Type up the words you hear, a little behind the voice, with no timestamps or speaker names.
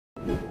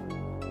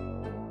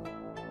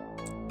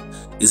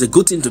It's a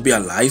good thing to be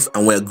alive,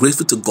 and we're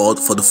grateful to God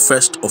for the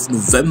 1st of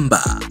November.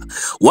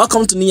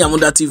 Welcome to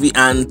Niamunda TV,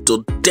 and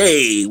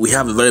today we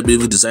have a very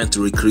beautiful design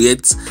to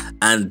recreate,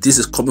 and this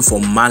is coming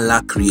from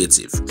Mala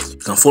Creative. You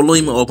can follow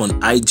him up on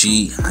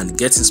IG and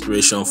get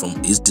inspiration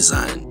from his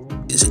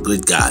design. He's a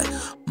great guy.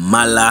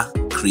 Mala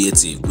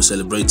Creative, we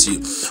celebrate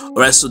you.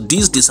 Alright, so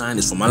this design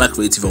is from Mala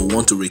Creative and we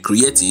want to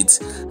recreate it.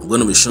 I'm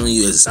going to be showing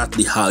you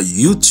exactly how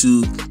you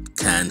too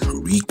can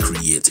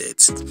recreate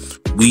it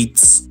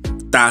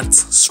without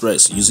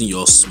stress using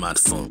your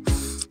smartphone.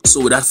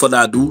 So without further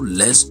ado,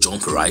 let's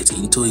jump right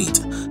into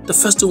it. The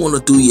first thing we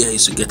want to do here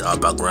is to get our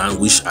background,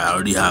 which I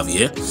already have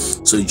here.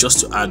 So just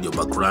to add your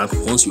background,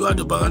 once you add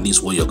the background, this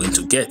is what you're going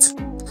to get.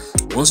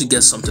 Once you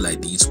get something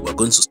like this, we're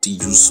going to still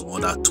use some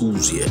other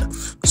tools here.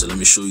 So let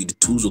me show you the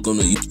tools we're going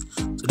to use.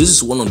 So this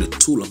is one of the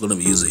tools I'm going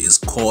to be using. It's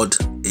called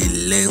a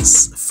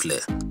lens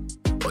flare,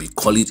 or you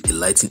call it a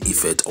lighting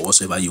effect, or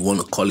whatever you want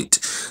to call it.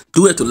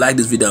 Do it to like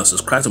this video and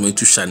subscribe to my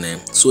YouTube channel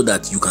so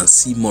that you can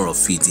see more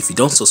of it. If you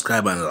don't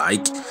subscribe and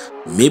like,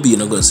 maybe you're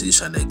not going to see this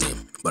channel again,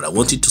 but I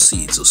want you to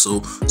see it.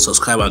 So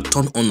subscribe and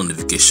turn on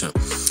notification.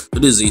 So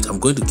this is it. I'm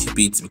going to keep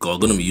it because I'm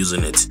going to be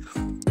using it.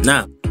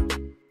 Now,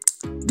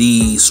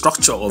 the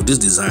structure of this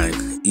design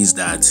is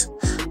that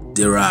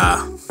there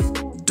are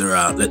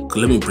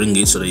let me bring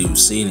it so that you're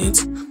seeing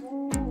it.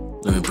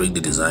 Let me bring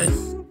the design.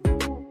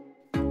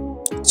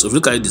 So if you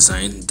look at the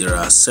design, there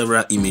are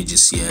several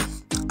images here,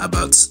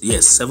 about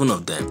 7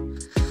 of them,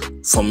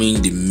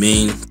 forming the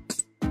main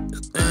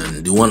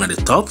and the one at the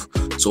top.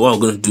 So what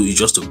we're going to do is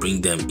just to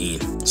bring them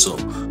in. So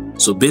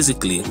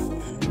basically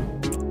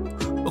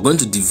we're going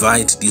to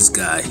divide this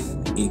guy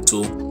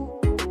into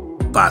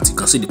parts. You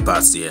can see the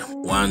parts there,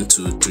 1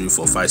 2 3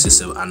 4 5 6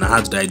 7. And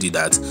how did I do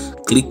that?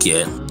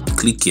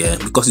 Click here,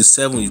 because it's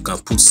 7, you can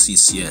put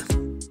 6 here.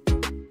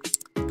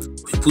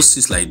 We put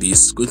 6 like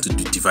this, it's going to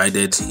be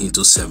divided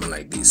into 7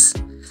 like this.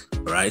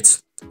 All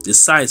right, the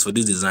size for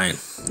this design,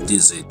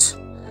 this is it.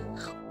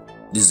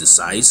 This is the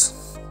size.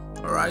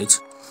 All right,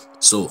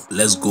 so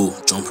let's go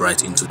jump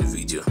right into the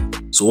video.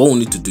 So what we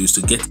need to do is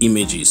to get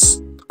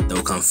images that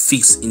we can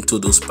fix into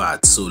those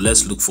parts. So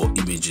let's look for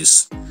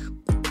images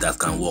that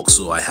can work.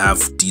 So I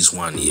have this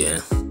one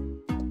here.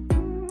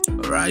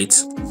 All right,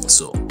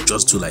 so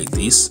just do like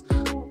this.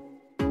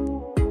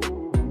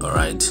 All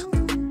right,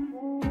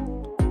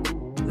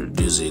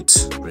 reduce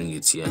it, bring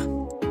it here.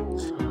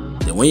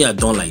 Then when you are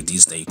done like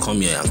this, then you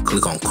come here and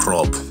click on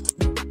crop.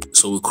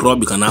 So with crop,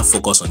 you can now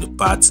focus on the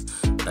part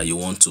that you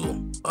want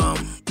to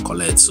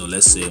collect. So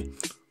let's say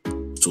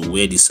to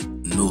where this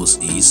nose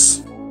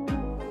is,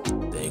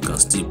 then you can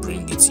still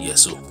bring it here.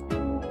 So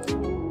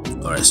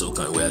all right, so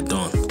we are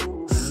done.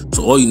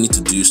 So all you need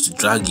to do is to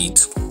drag it.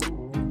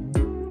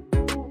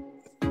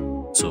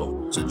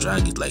 So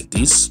drag it like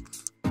this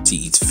till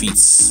it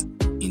fits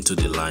into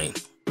the line.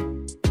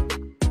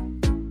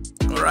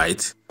 All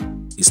right,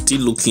 it's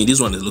still looking, this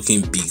one is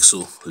looking big,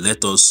 so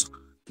let us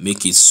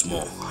make it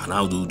small. And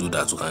how do we do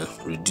that? We can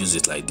reduce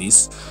it like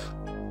this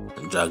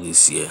and drag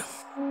this here.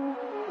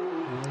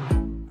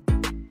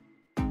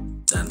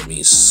 That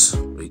means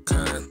we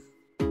can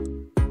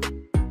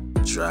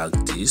drag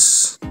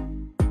this.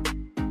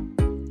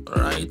 All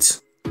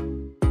right,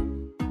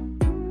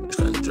 we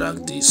can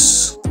drag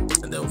this,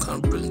 and then we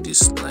can bring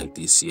this like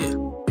this here.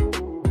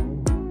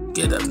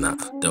 Get that now?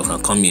 Then we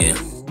can come here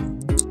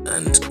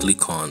and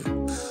click on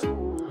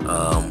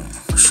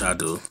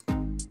shadow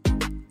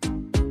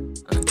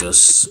and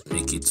just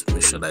make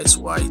sure that it's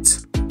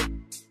white.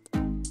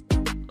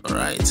 All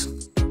right,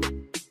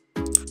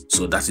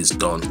 so that is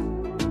done.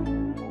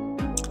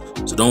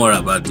 So don't worry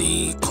about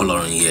the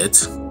coloring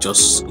yet,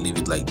 just leave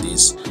it like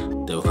this.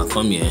 Then we can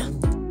come here,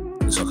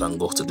 so I can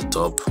go to the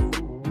top.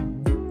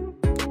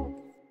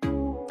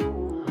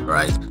 All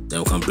right, then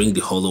we can bring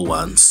the hollow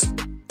ones.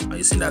 Are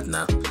you seeing that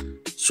now?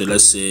 So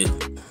let's say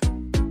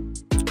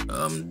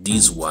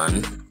this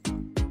one.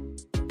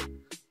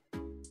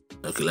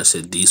 Okay, let's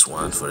say this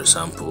one, for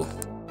example.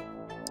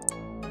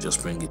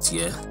 Just bring it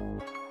here,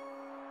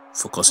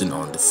 focusing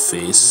on the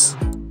face.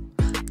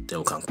 Then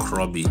we can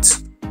crop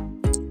it.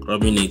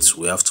 Cropping it,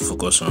 we have to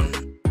focus on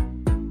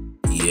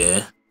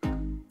here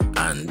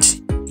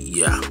and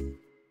here.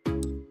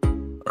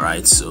 All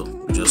right, so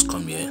we just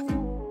come here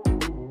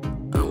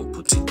and we'll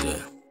put it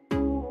there.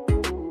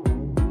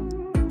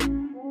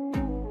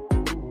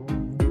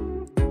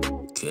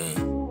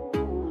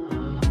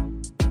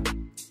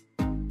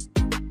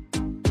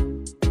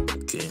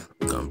 Okay,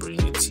 we can bring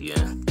it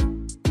here.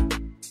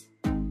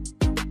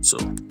 So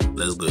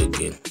let's go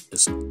again.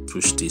 Let's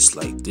push this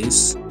like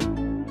this.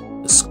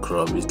 Let's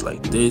crop it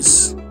like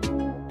this.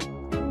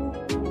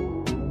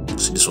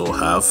 See, this will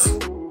have.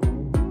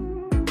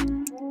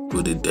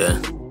 Put it there.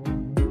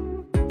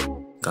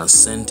 Can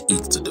send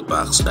it to the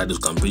back so that you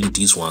can bring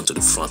this one to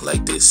the front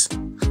like this.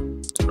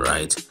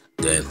 Right,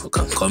 then we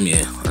can come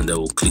here and then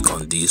we'll click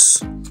on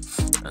this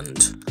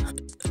and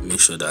make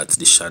sure that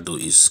the shadow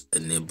is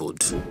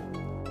enabled.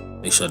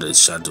 Make sure that the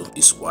shadow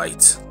is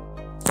white.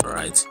 All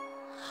right,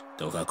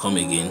 then we can come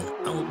again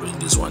and we'll bring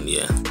this one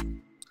here.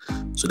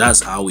 So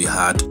that's how we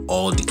had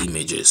all the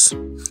images.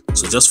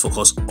 So just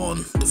focus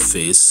on the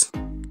face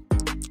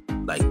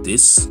like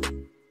this,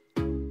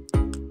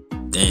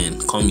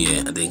 then come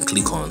here and then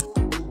click on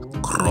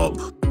crop,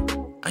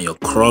 and you're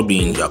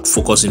cropping, you're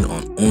focusing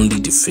on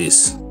only the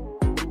face,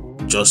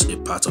 just a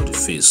part of the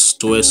face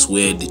towards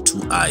where the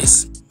two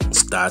eyes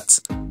start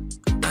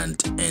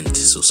and end,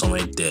 so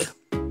somewhere there.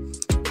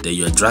 Then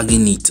you're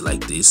dragging it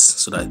like this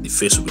so that the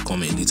face will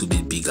become a little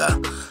bit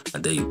bigger,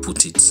 and then you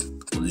put it,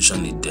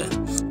 position it there.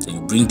 Then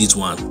you bring this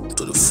one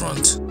to the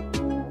front,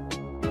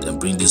 then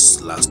bring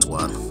this last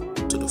one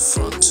to the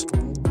front.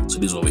 So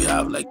this is what we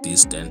have like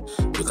this. Then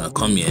you can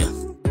come here,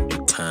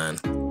 you can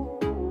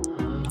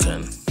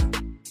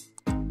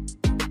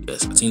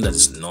yes, I think that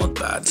is not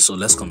bad. So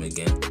let's come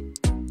again,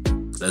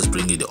 let's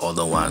bring it the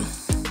other one.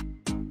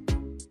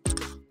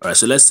 All right,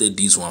 so let's say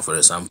this one, for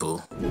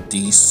example,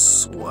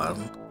 this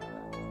one,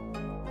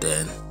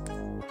 then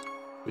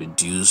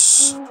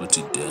reduce, put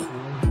it there.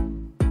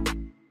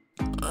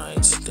 All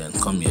right, then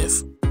come here,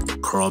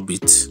 crop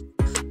it.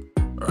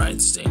 All right,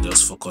 then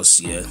just focus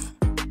here.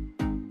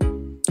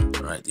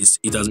 All right,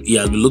 it has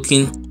been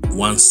looking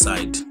one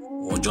side,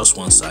 or just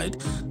one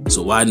side,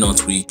 so why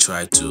not we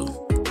try to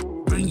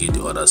bring it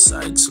the other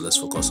side? So let's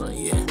focus on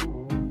here,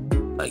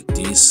 like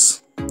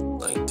this,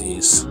 like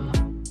this,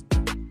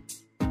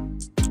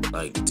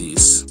 like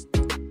this.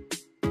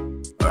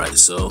 All right,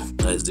 so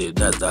that's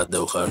that.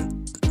 They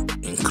can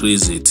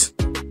increase it,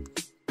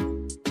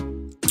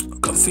 I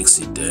can fix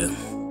it there.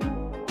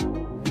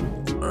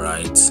 All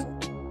right,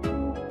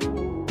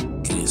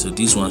 okay, so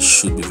this one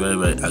should be very,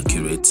 very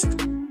accurate.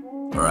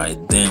 All right,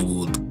 then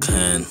we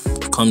can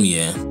come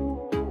here.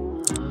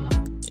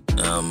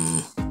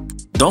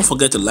 Don't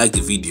forget to like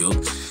the video.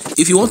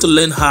 If you want to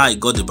learn how I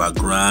got the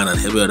background and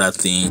every other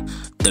thing,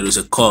 there is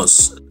a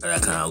course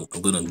that I'm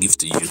going to give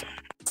to you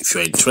if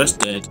you're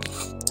interested.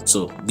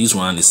 So this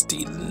one is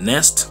the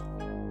nest,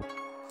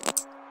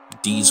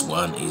 this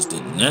one is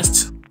the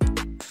nest.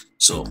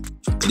 So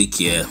click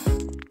here.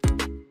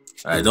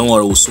 All right, don't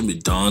worry, we'll soon be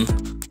done.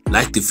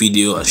 Like the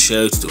video and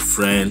share it to a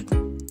friend.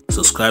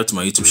 Subscribe to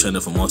my YouTube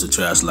channel for more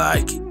tutorials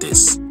like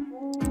this.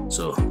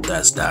 So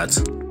that's that.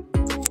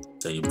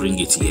 Then you bring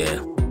it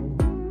here.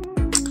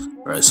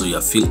 All right, so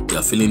you're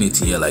filling it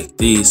here like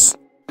this.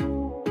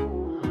 All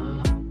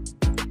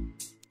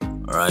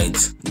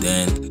right,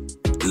 then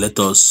let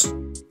us.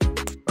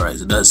 All right,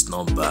 so that's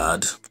not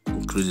bad.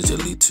 Increase it a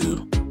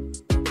little.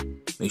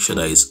 Make sure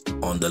that it's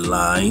on the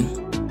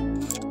line.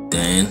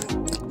 Then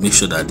make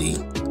sure that the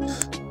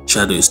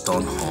shadow is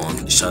turned on.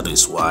 The shadow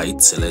is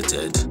white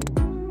selected.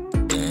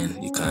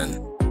 Then you can.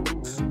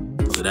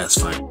 Okay,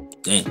 that's fine.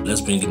 Then let's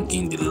bring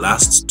in the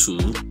last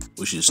two,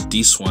 which is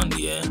this one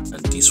here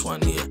and this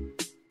one here.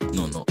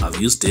 No, I've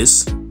used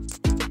this.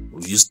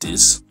 We've used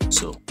this.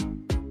 So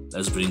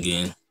let's bring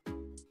in.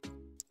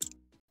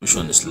 Which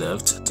one is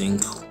left? I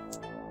think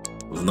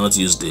we've not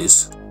used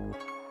this.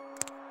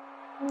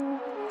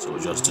 So we'll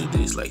just do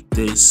this like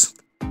this.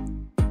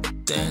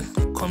 Then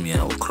come here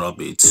and we'll crop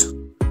it.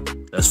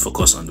 Let's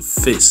focus on the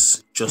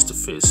face, just the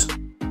face.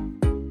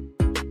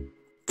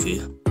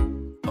 Okay.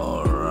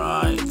 All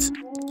right.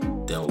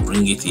 Then we'll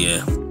bring it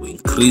here. We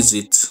increase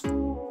it.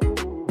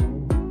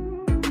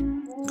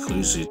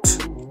 Increase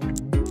it.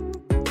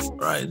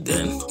 Right,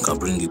 then you can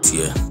bring it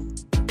here.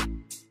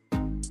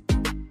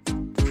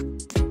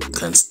 You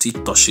can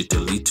still touch it a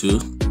little.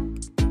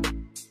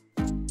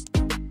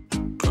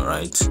 All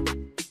right.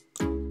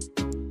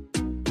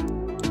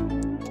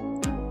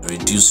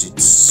 Reduce it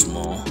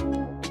small.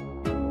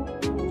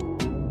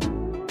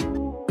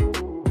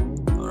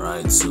 All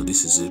right, so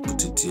this is it.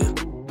 Put it here.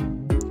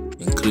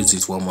 Increase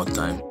it one more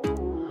time.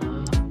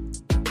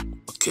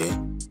 Okay.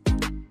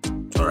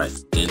 All right,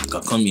 then you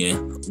can come here.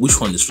 Which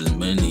one is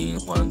remaining?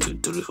 1, 2,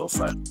 3, 4,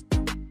 5.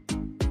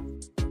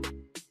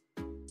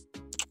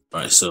 All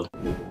right, so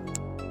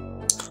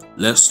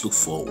let's look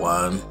for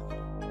one.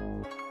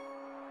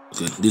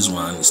 Okay, this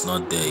one is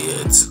not there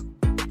yet.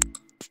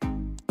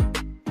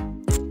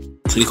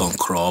 Click on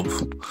crop.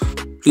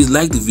 Please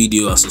like the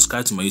video and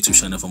subscribe to my YouTube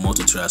channel for more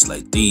tutorials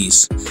like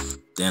this.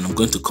 Then I'm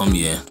going to come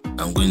here.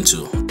 I'm going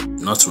to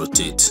not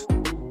rotate.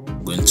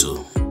 I'm going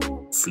to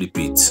flip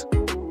it.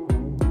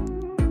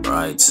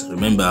 Right,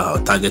 remember our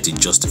target is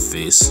just the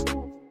face,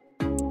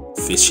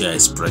 facial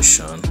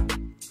expression,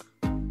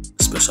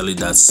 especially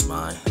that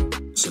smile.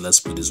 So let's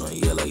put this one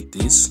here like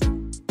this.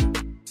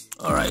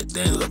 All right,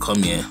 then we'll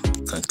come here,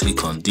 you can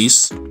click on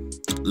this,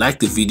 like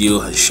the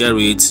video and share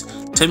it.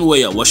 Tell me where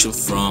you're watching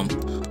from.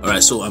 All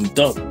right, so I'm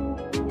done.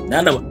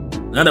 Now that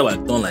we're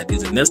done like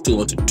this, the next thing we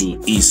want to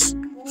do is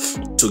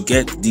to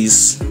get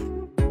this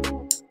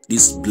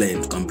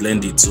blend. You can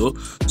blend it. So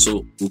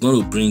we're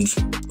going to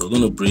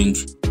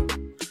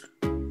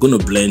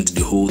blend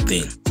the whole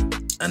thing.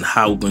 And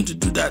how we're going to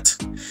do that,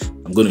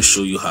 I'm going to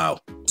show you how.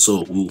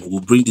 So we'll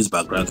bring this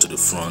background to the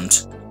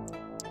front.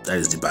 That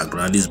is the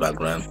background, this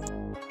background.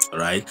 All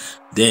right,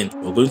 then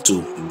we're going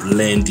to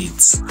blend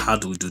it. How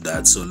do we do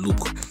that? So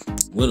look,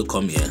 I'm going to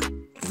come here.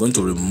 I'm going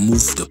to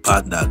remove the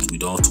part that we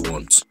don't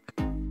want.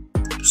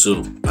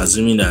 So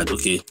assuming that,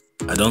 okay,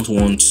 I don't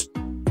want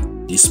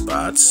these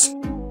parts,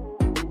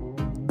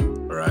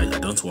 all right, I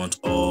don't want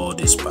all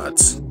these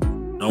parts.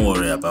 Don't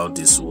worry about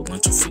this, we're going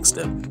to fix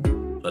them.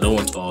 I don't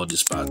want all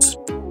these parts,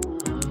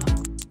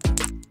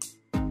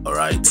 all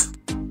right,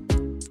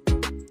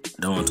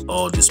 I don't want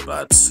all these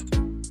parts.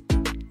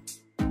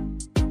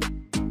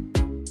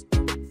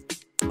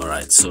 All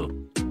right, so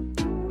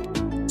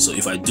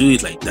if I do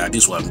it like that,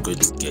 this is what I'm going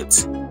to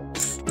get.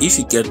 If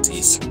you get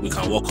this, we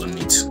can work on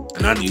it.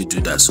 And how do you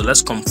do that? So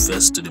let's come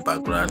first to the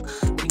background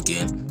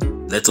again.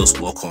 Let us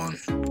work on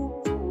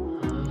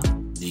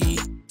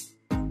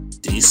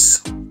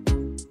this.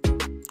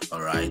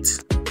 All right,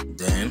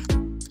 then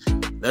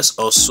let's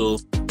also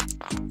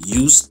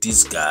use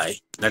this guy,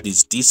 that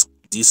is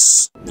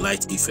this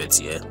light effect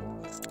here.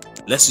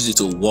 Let's use it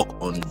to work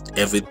on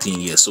everything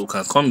here. So we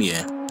can come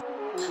here,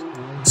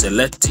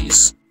 select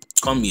this,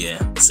 come here,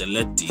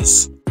 select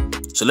this.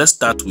 So let's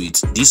start with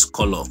this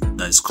color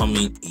that is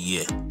coming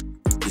here.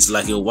 It's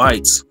like a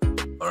white.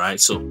 All right,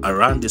 so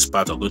around this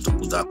part I'm going to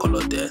put that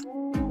color there.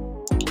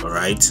 All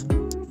right,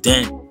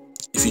 then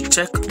if you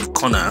check the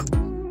corner,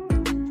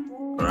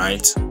 all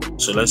right,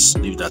 so let's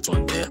leave that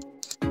one there.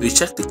 If you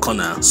check the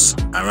corners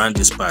around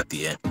this part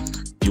here,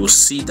 you will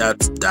see that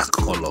dark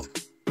color.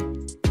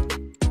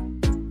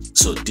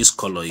 So this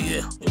color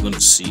here, you're going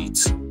to see it.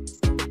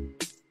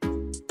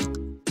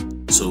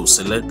 So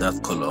select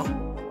that color.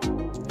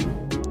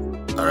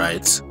 All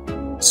right,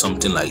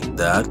 something like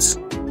that.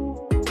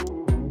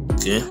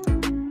 Okay,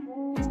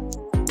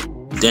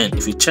 then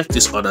if you check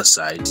this other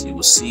side, you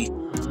will see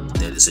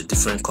there is a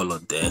different color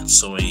there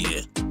somewhere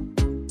here.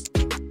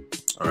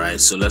 All right,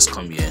 so let's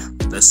come here,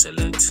 let's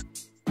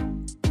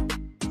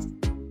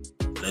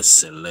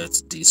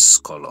select this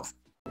color.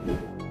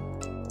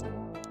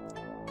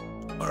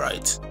 All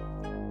right,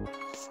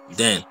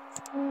 then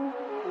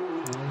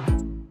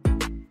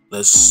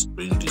let's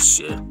bring this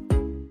here.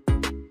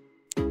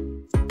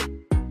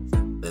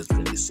 Let's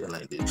bring this here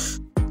like this.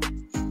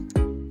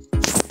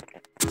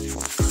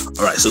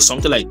 All right, so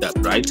something like that,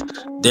 right?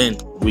 Then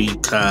we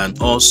can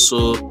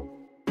also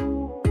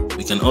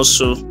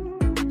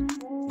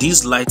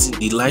this lighting,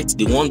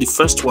 the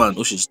first one,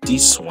 which is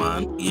this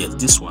one, yeah,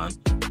 this one,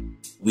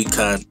 we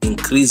can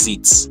increase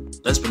it.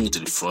 Let's bring it to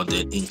the front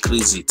and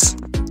increase it.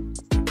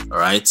 All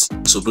right,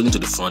 so bring it to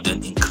the front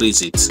and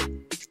increase it.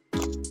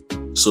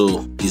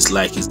 So it's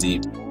the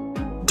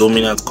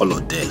dominant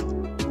color there.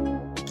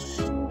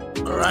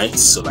 All right,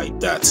 so like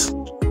that.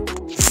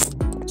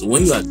 So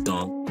when you are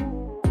done,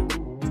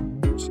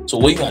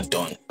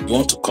 you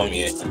want to come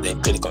here and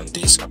then click on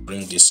this and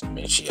bring this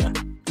image here.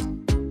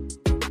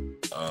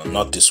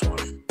 Not this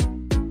one.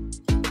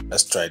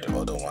 Let's try the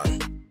other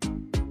one.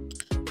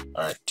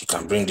 All right, you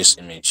can bring this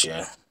image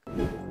here.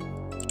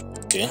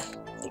 Okay,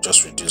 we'll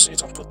just reduce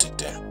it and put it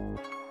there.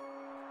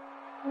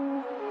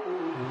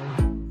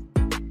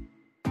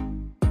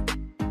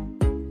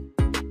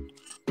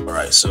 All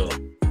right, so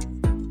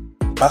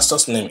the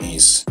pastor's name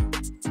is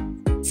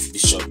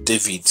Bishop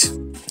David.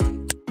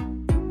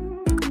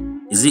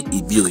 Is it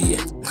Ibio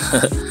here?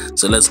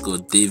 So let's go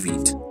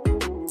David.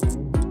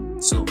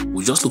 So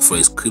we just look for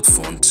a script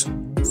font,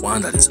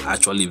 one that is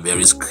actually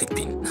very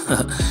scripting.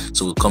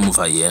 So we'll come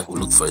over here, we'll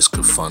look for a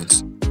script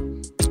font.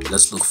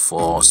 Let's look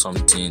for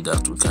something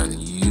that we can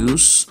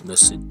use.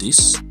 Let's say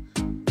this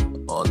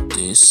or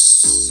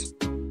this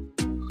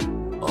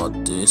or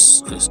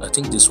this. I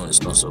think this one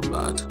is not so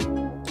bad.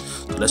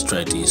 So let's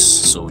try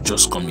this. So we'll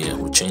just come here,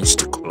 we'll change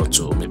the color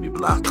to maybe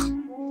black.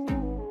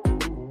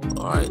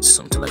 All right,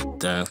 something like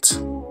that.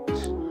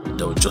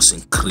 That will just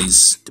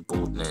increase the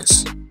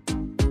boldness.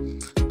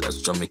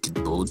 Let's just make it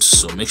bold.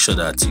 So make sure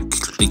that you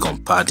click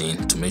on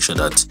padding to make sure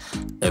that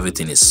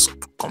everything is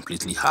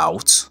completely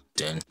out.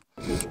 Then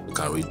you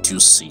can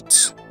reduce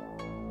it.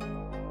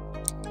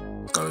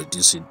 You can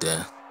reduce it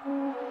there.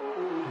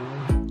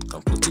 You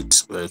can put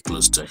it very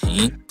close to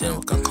him. Then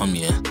we can come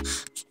here.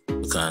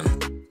 We can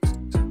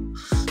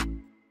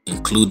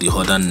include the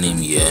other name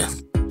here.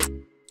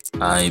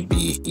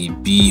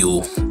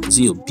 IBO. Is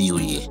it Obio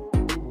here?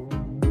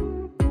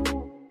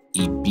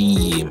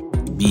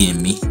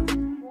 EBME.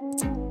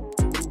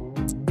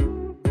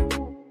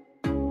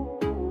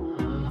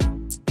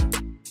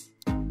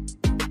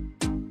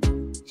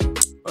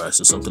 Alright,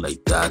 so something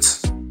like that.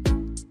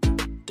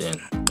 Then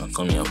I can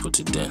come here and put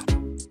it there.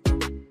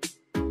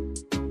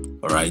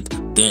 Alright,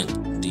 then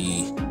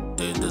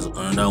there's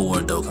another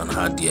word that we can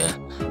add here.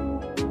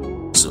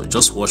 So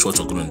just watch what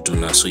we're going to do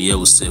now. So here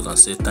we can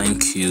say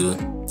thank you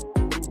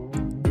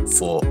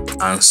for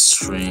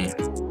answering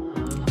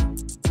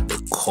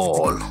the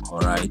call. All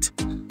right,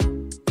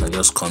 I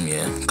just come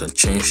here, you can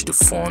change the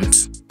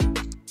font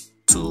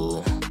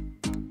to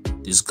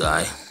this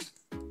guy,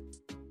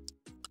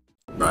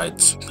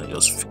 right? I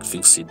just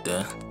fix it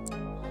there,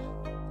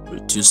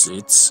 reduce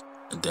it,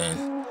 and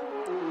then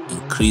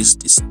increase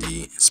the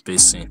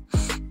spacing,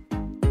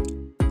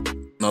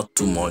 not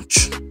too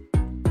much.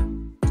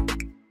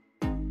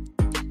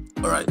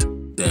 All right,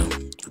 then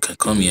you can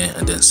come here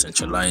and then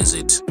centralize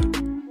it.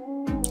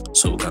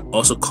 So we can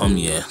also come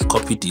here,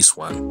 copy this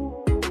one.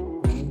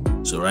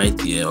 So right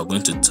here we're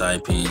going to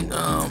type in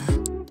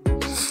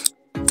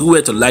do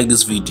where to like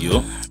this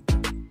video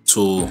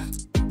to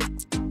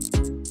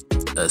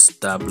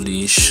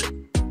establish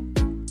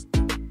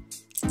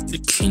the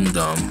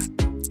kingdom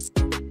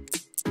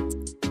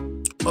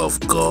of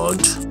God.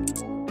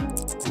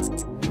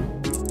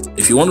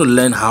 If you want to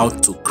learn how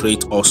to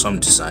create awesome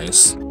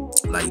designs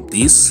like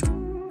this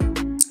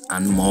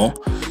and more,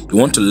 you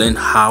want to learn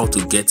how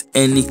to get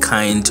any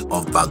kind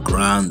of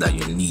background that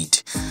you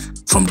need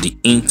from the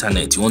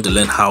internet, you want to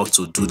learn how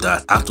to do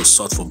that, how to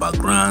sort for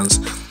backgrounds,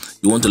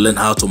 you want to learn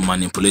how to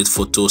manipulate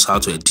photos, how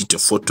to edit your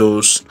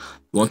photos,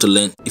 you want to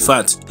learn, in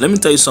fact, let me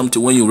tell you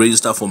something. When you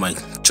register for my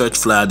church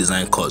flyer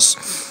design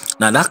course,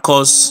 now that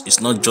course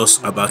is not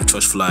just about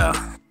church flyer.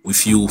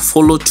 If you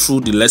follow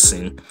through the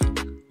lesson,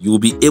 you will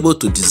be able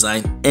to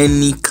design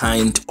any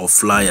kind of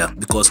flyer,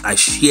 because I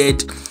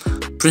shared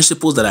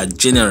principles that are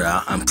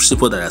general and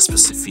principles that are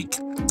specific.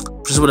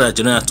 Principles that are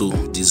general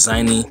to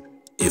designing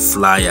a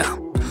flyer.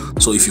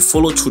 So if you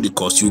follow through the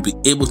course, you'll be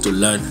able to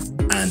learn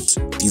and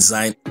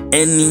design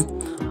any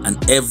and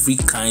every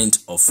kind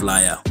of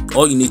flyer.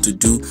 All you need to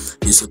do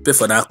is to pay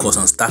for that course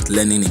and start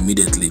learning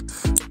immediately.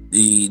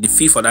 The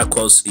fee for that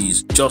course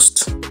is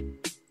just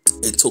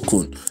a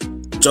token,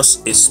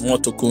 just a small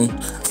token,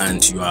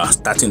 and you are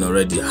starting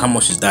already. How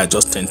much is that?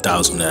 Just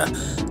 10,000 there.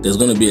 There's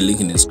going to be a link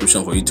in the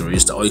description for you to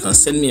register, or you can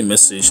send me a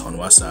message on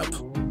WhatsApp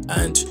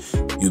and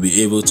you'll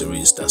be able to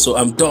register. So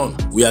I'm done.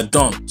 We are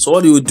done. So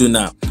what do you do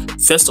now?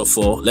 First of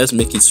all, let's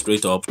make it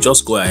straight up.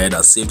 Just go ahead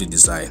and save the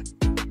design.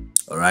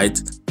 All right,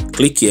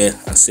 click here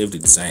and save the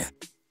design.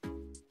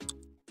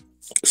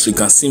 So you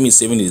can see me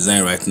saving the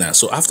design right now.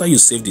 So after you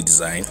save the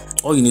design,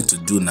 all you need to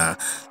do now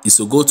is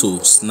to go to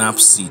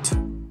Snapseed.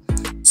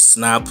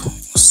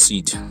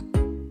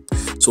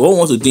 So what we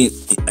want to do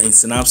in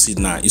Snapseed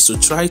now is to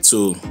try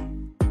to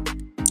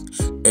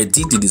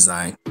edit the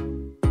design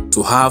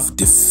to have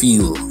the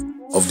feel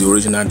of the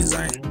original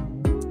design.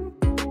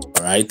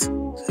 All right,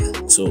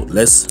 so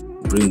let's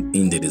bring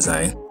in the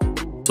design.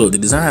 So the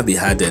design will be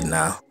added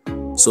now.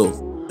 So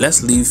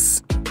let's leave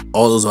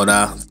all those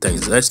other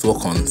things. Let's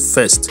work on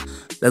first.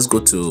 Let's go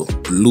to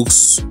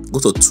looks, go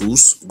to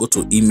tools, go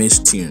to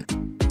image tune.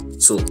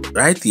 So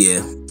right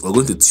here we're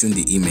going to tune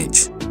the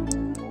image.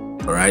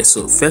 All right,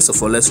 so first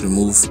of all, let's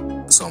remove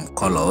some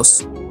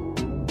colors.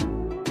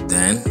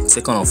 Then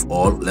second of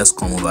all, let's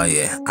come over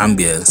here,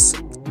 ambience.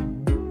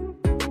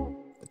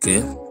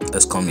 Okay,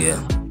 let's come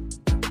here.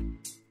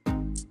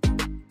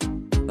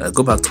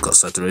 Go back to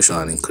saturation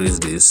and increase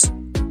this.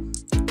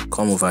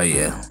 Come over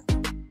here.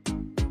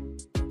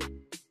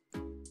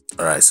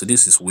 All right, so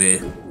this is where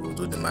we'll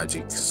do the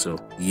magic. So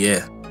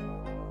yeah,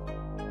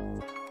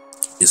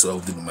 is where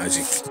we'll do the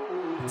magic.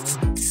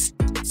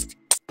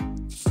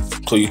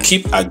 So you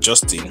keep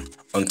adjusting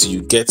until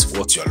you get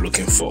what you're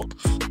looking for.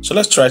 So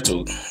let's try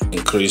to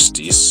increase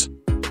this.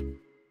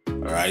 All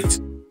right,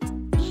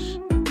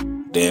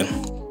 then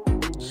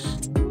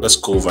let's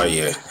go over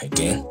here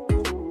again.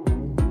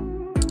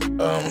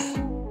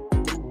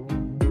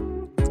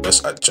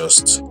 Let's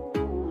adjust.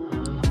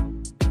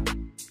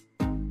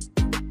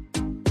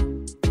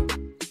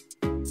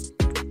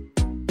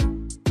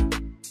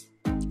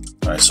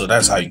 All right, so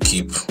that's how you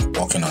keep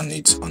working on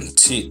it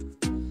until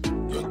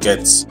you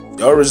get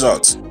your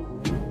result.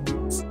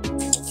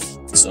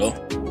 So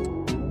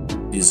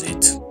is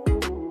it.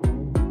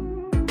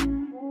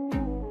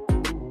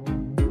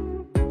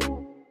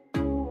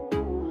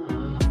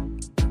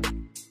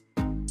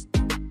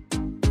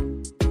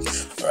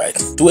 Alright,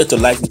 do it to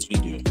like this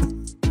video,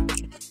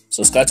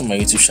 subscribe to my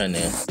YouTube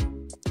channel,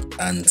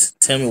 and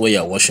tell me where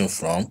you're watching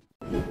from.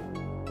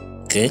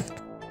 Okay.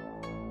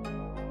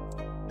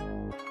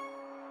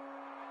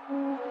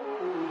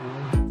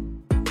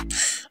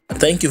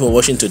 Thank you for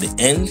watching to the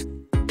end.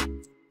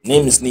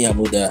 Name is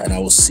Niyamuda, and I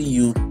will see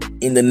you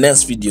in the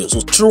next video.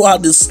 So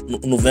throughout this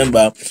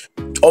November,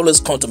 always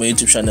come to my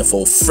YouTube channel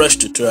for fresh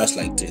tutorials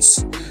like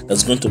this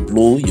that's going to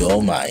blow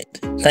your mind.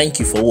 Thank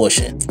you for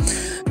watching.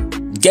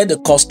 Get the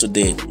course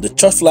today. The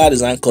church flyer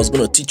design course is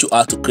going to teach you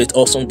how to create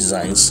awesome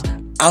designs,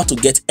 how to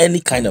get any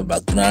kind of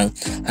background,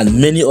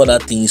 and many other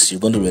things you're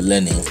going to be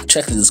learning.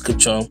 Check the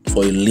description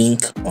for a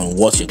link on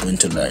what you're going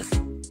to learn.